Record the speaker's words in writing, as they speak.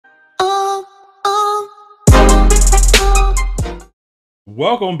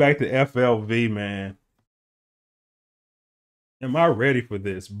Welcome back to FLV, man. Am I ready for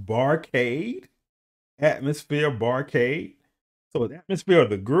this? Barcade? Atmosphere Barcade? So is Atmosphere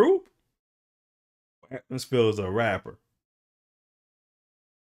the group? Atmosphere is a rapper.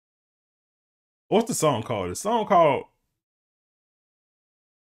 What's the song called? The song called,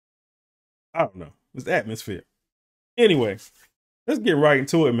 I don't know. It's Atmosphere. Anyway, let's get right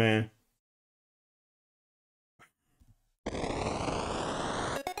into it, man.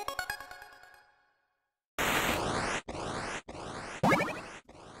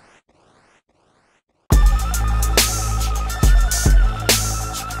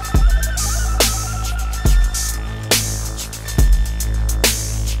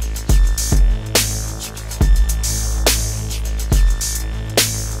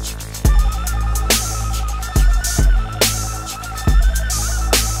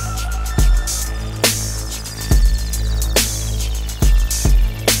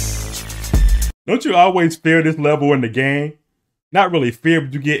 Don't you always fear this level in the game? Not really fear,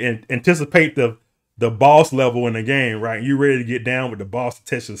 but you get anticipate the boss level in the game, right? You ready to get down with the boss to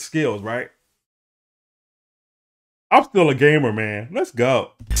test your skills, right? I'm still a gamer, man. Let's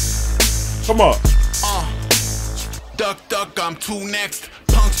go. Come on. Duck, I'm two next.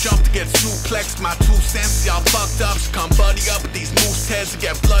 Punks jump to get suplexed. My 2 cents, y'all fucked up. Just come buddy up with these moose heads to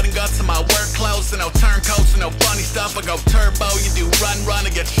get blood and guts in my work clothes. And no turncoats and no funny stuff. I go turbo, you do run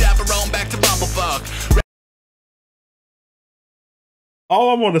and get chaperone back to bumblefuck.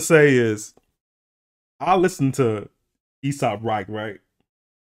 All I want to say is, I listened to Aesop Rock, right?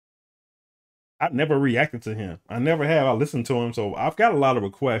 I never reacted to him. I never have. I listened to him, so I've got a lot of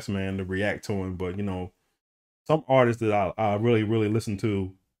requests, man, to react to him. But, you know, some artists that I really listen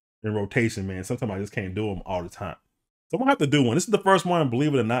to in rotation, man, sometimes I just can't do them all the time. So I'm going to have to do one. This is the first one,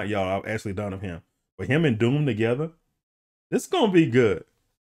 believe it or not, y'all, I've actually done of him. But him and Doom together, this is going to be good.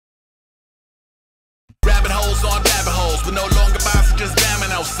 Rabbit holes on rabbit holes, but no longer bounce, just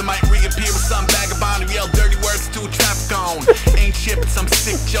dominoes. I might reappear with some vagabond and yell dirty words to a traffic cone. Ain't shit, but some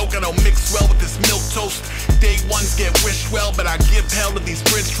sick joke. I don't mix well with this milk toast. Day ones get wished well, but I give hell to these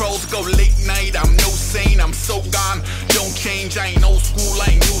bridge trolls. Go late night, I'm no sane, I'm so gone. Don't change, I ain't old school,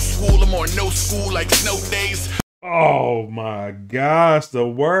 I ain't new school. I'm more no school like snow days. Oh my gosh, the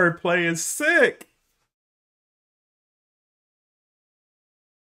wordplay is sick.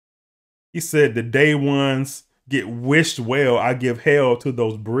 He said the day ones get wished well, I give hell to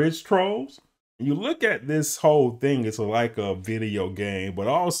those bridge trolls. And you look at this whole thing, it's like a video game, but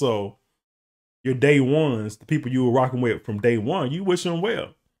also your day ones, the people you were rocking with from day one, you wish them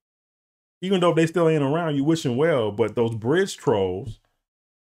well. Even though they still ain't around, you wish them well. But those bridge trolls,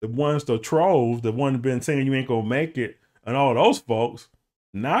 the ones been saying you ain't gonna make it, and all those folks,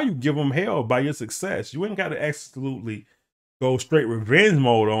 now you give them hell by your success. You ain't got to absolutely go straight revenge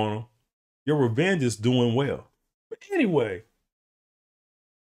mode on them. Your revenge is doing well. But anyway,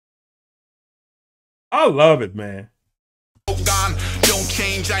 I love it, man. Gone, don't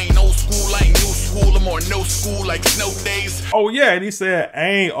change, I ain't old school, I ain't new school, I'm more no school like snow days. Oh yeah, and he said, I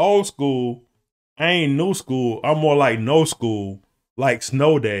ain't old school, I ain't new school, I'm more like no school, like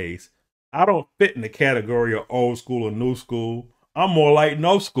snow days. I don't fit in the category of old school or new school. I'm more like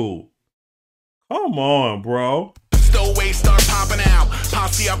no school. Come on, bro. Stowaways start popping out,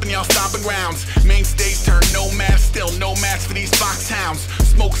 posse up in y'all stomping grounds. Main stage turn nomad, still no match for these foxhounds.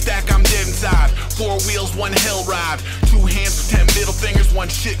 Smokestack, I'm dead inside. 4 wheels, 1 hell ride. 2 hands with 10 middle fingers, 1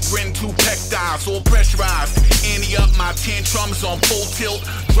 shit grin, 2 pectiles, all pressurized. Ante up, my tantrums on full tilt.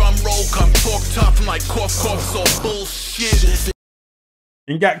 Drum roll, come talk tough, I'm like cough, so bullshit.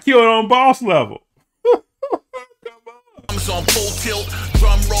 And got killed on boss level. On full tilt,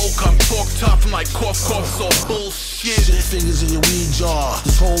 drum roll, come talk tough, I'm like cough, so bullshit. Shit fingers in your weed jar.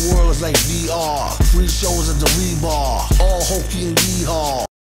 This whole world is like VR. Free shows at the rebar. All hokey and yeehaw.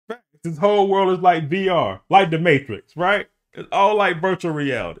 This whole world is like VR, like the Matrix, right? It's all like virtual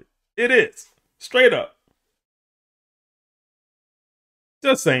reality. It is. Straight up.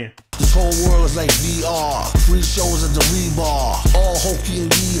 Just saying. This whole world is like VR. Free shows at the rebar. All hokey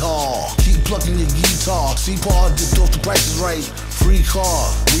and yeehaw. Keep plucking your guitar. C-Par dipped off the prices right. Free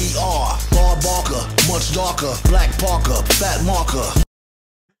car. We are Bob Barker. Much darker. Black Parker. Fat marker.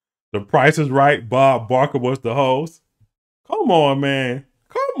 The Price is Right. Bob Barker was the host. Come on, man.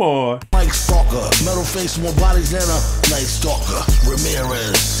 Come on. Mike Stalker. Metal face, more bodies than a Night Stalker.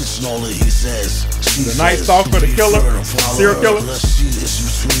 Ramirez. Sits all that he says. The Night Stalker, the killer. Serial killer. Let's see this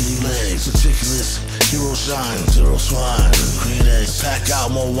between your legs. Meticulous. Zero shine, zero swine, green eggs. Pack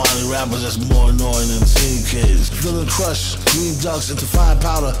out more whiny rappers that's more annoying than teen kids. Villain crush, green ducks into fine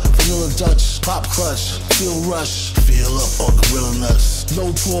powder. Vanilla Dutch, pop clutch, feel rush. Feel up on gorilla nuts. No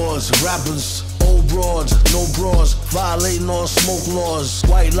pause, rappers. Old broads, no bras, violating all smoke laws,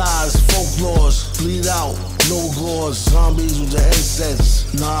 white lies, folklores, bleed out, no gauze, zombies with the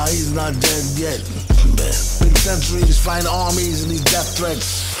headsets. Nah, he's not dead yet. Big centuries, find armies and these death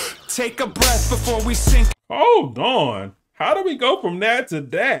threats. Take a breath before we sink. Hold on. How do we go from that to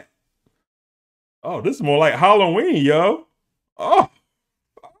that? Oh, this is more like Halloween, yo. Oh.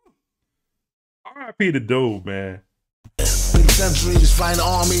 R.I.P. the dude, man. Big centuries, find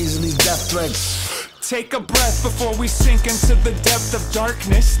armies and these death threats. Take a breath before we sink into the depth of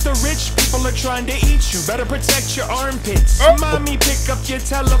darkness. The rich people are trying to eat you. Better protect your armpits. Mommy, pick up your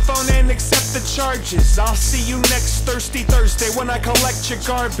telephone and accept the charges. I'll see you next Thirsty Thursday when I collect your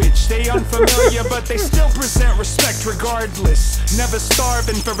garbage. They unfamiliar, but they still present respect regardless. Never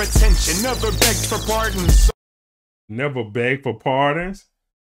starving for attention. Never begged for pardons. Never beg for pardons?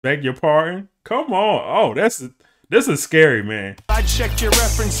 Beg your pardon? Come on. Oh, this is scary, man. I checked your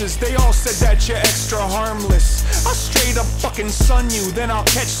references, they all said that you're extra harmless. I'll straight up fucking sun you, then I'll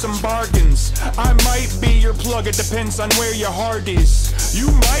catch some bargains. I might be your plug, it depends on where your heart is.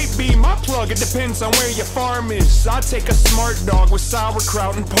 You might be my plug, it depends on where your farm is. I take a smart dog with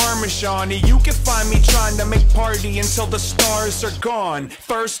sauerkraut and parmesan. You can find me trying to make party until the stars are gone.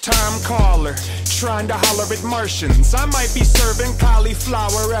 First time caller, trying to holler at Martians. I might be serving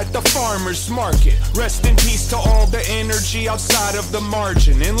cauliflower at the farmer's market. Rest in peace to all the energy outside of the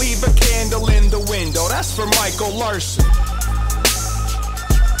margin, and leave a candle in the window. That's for Michael Larson.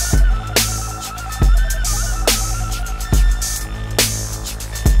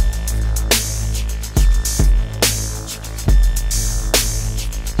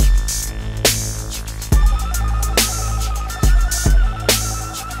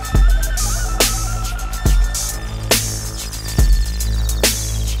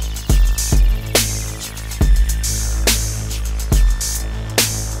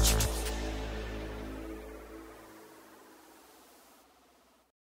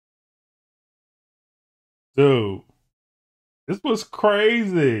 Dude, this was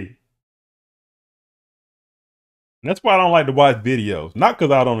crazy. And that's why I don't like to watch videos. Not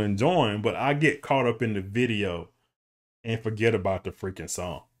because I don't enjoy them, but I get caught up in the video and forget about the freaking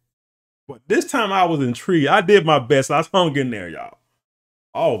song. But this time I was intrigued. I did my best. I hung in there, y'all.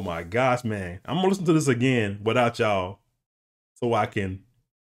 Oh my gosh, man. I'm going to listen to this again without y'all so I can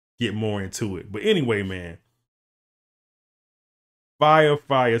get more into it. But anyway, man. Fire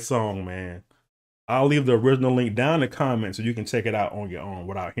song, man. I'll leave the original link down in the comments so you can check it out on your own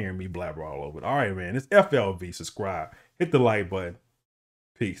without hearing me blabber all over it. All right, man. It's FLV. Subscribe. Hit the like button.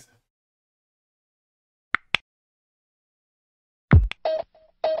 Peace.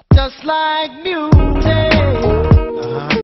 Just like music.